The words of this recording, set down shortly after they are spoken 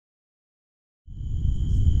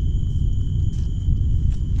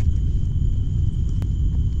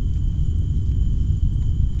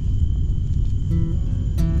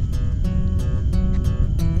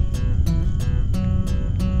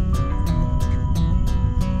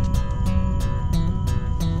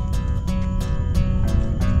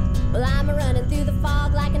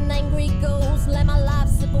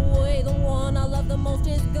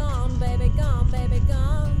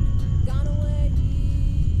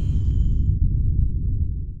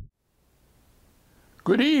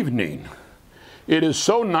Good evening. It is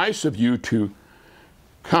so nice of you to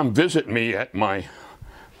come visit me at my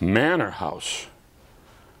manor house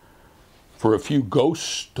for a few ghost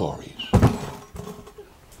stories.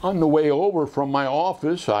 On the way over from my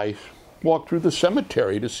office, I walked through the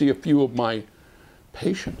cemetery to see a few of my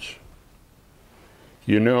patients.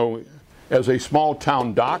 You know, as a small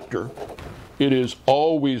town doctor, it is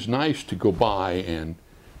always nice to go by and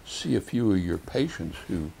see a few of your patients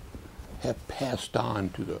who have passed on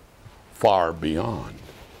to the far beyond.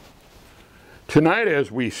 Tonight,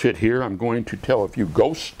 as we sit here, I'm going to tell a few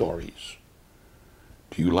ghost stories.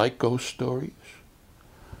 Do you like ghost stories?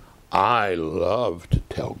 I love to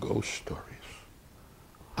tell ghost stories.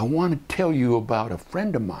 I want to tell you about a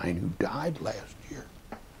friend of mine who died last year.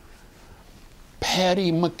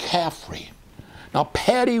 Patty McCaffrey. Now,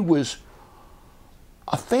 Patty was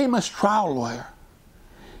a famous trial lawyer.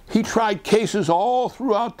 He tried cases all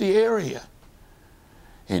throughout the area.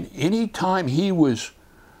 And any time he was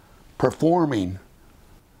performing,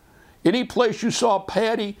 any place you saw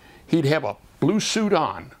Patty, he'd have a blue suit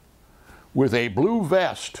on with a blue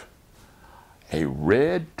vest, a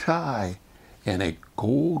red tie, and a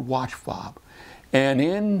gold watch fob. And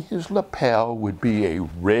in his lapel would be a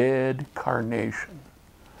red carnation.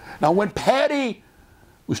 Now, when Patty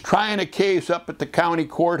was trying a case up at the county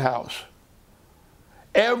courthouse,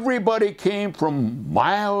 everybody came from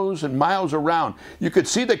miles and miles around. You could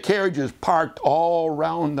see the carriages parked all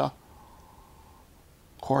around the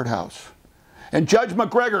courthouse. And Judge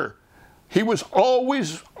McGregor, he was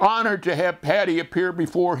always honored to have Patty appear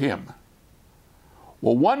before him.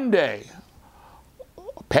 Well, one day,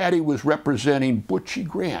 Patty was representing Butchie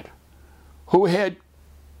Grant, who had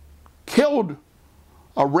killed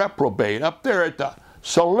a reprobate up there at the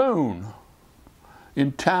saloon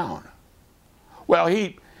in town. Well,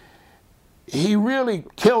 he really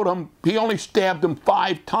killed him. He only stabbed him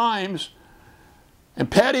 5 times.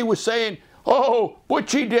 And Patty was saying, oh,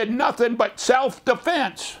 Butchie did nothing but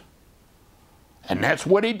self-defense. And that's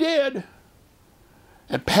what he did.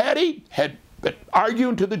 And Patty had been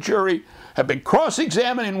arguing to the jury, had been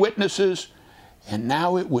cross-examining witnesses, and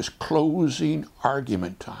now it was closing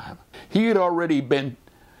argument time. He had already been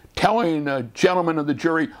telling the gentleman of the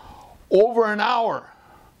jury over an hour.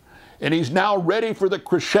 And he's now ready for the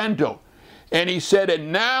crescendo. And he said,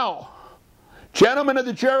 and now, gentlemen of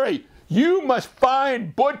the jury, you must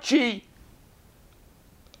find Butchie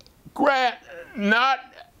Grant not...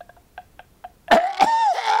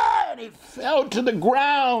 And he fell to the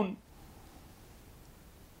ground.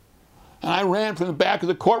 And I ran from the back of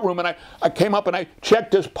the courtroom, and I came up and I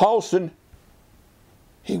checked his pulse, and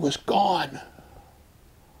he was gone. There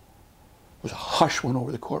was a hush went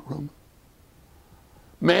over the courtroom.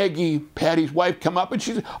 Maggie, Patty's wife, come up and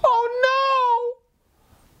she said, oh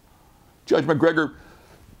no! Judge McGregor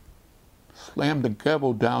slammed the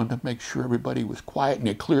gavel down to make sure everybody was quiet, and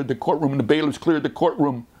he cleared the courtroom, and the bailiffs cleared the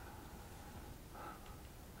courtroom.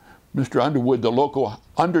 Mr. Underwood, the local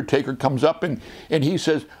undertaker, comes up and he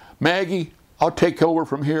says, Maggie, I'll take over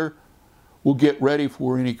from here. We'll get ready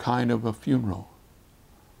for any kind of a funeral.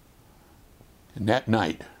 And that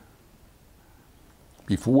night,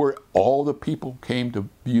 before all the people came to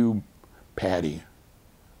view Patty,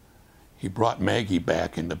 he brought Maggie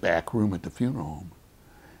back in the back room at the funeral home.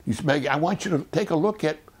 He said, Maggie, I want you to take a look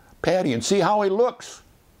at Patty and see how he looks.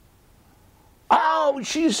 Oh,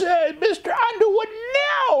 she said, Mr. Underwood,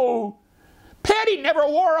 no! Patty never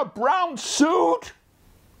wore a brown suit.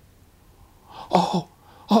 Oh,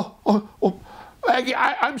 Maggie,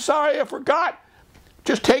 I'm sorry, I forgot.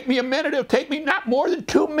 Just take me a minute. It'll take me not more than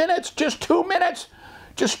 2 minutes, just 2 minutes.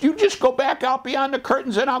 You just go back out beyond the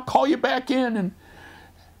curtains and I'll call you back in.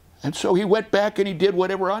 And so he went back and he did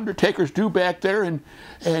whatever undertakers do back there,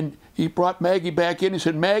 and he brought Maggie back in. He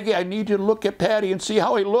said, Maggie, I need you to look at Patty and see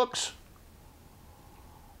how he looks.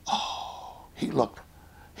 Oh, he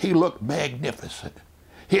looked magnificent.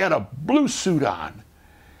 He had a blue suit on,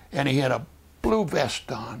 and he had a blue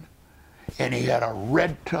vest on, and he had a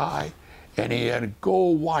red tie, and he had a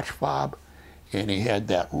gold watch fob, and he had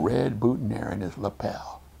that red boutonniere in his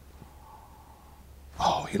lapel.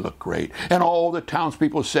 Oh, he looked great. And all the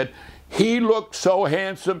townspeople said, he looked so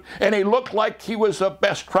handsome, and he looked like he was the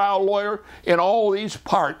best trial lawyer in all these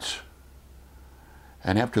parts.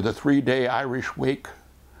 And after the 3-day Irish wake,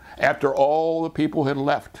 after all the people had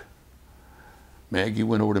left, Maggie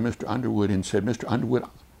went over to Mr. Underwood and said, Mr. Underwood,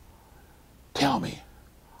 tell me,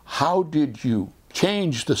 how did you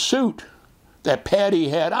change the suit that Patty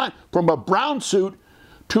had on from a brown suit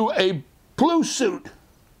to a blue suit?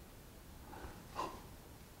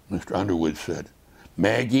 Mr. Underwood said,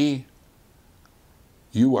 Maggie,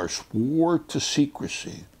 You are swore to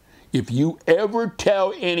secrecy. If you ever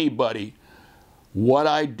tell anybody what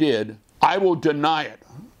I did, I will deny it.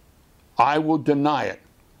 I will deny it.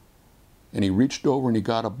 And he reached over and he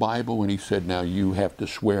got a Bible and he said, now you have to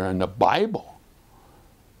swear in the Bible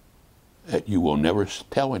that you will never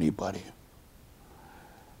tell anybody.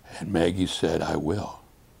 And Maggie said, I will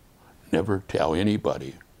never tell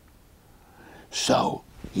anybody. So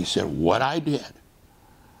he said, what I did,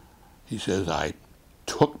 he says, I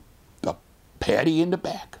took the Patty in the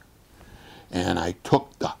back and I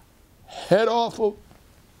took the head off of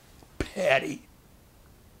Patty,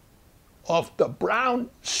 off the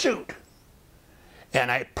brown suit,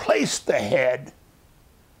 and I placed the head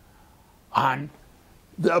on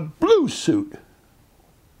the blue suit.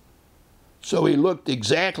 So he looked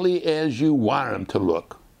exactly as you wanted him to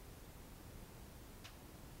look.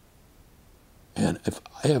 And if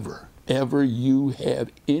ever you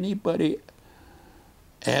have anybody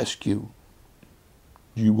ask you,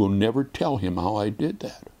 you will never tell him how I did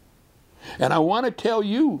that. And I want to tell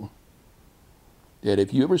you that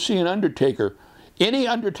if you ever see an undertaker, any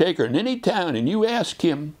undertaker in any town, and you ask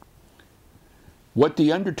him what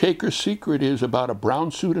the undertaker's secret is about a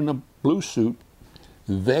brown suit and a blue suit,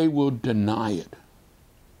 they will deny it.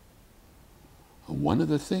 One of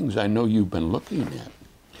the things I know you've been looking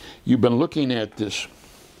at this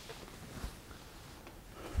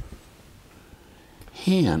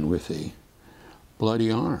hand with a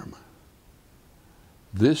bloody arm.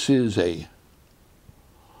 This is a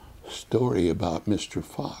story about Mr.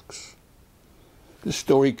 Fox. This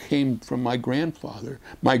story came from my grandfather,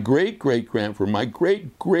 my great-great-grandfather, my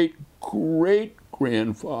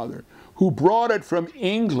great-great-great-grandfather, who brought it from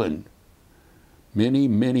England many,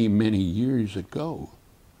 many, many years ago,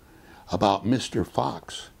 about Mr.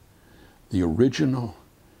 Fox, the original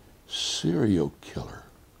serial killer,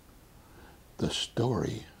 the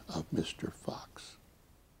story of Mr. Fox.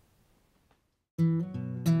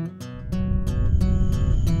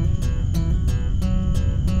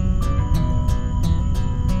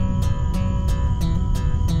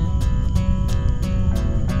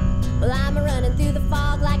 Well, I'm running through the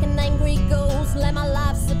fog like an angry ghost. Let my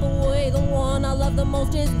life slip away. The one I love the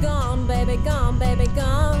most is gone, baby, gone, baby,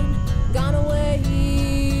 gone, gone away.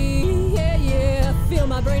 Yeah, yeah. Feel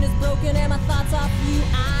my brain is broken and my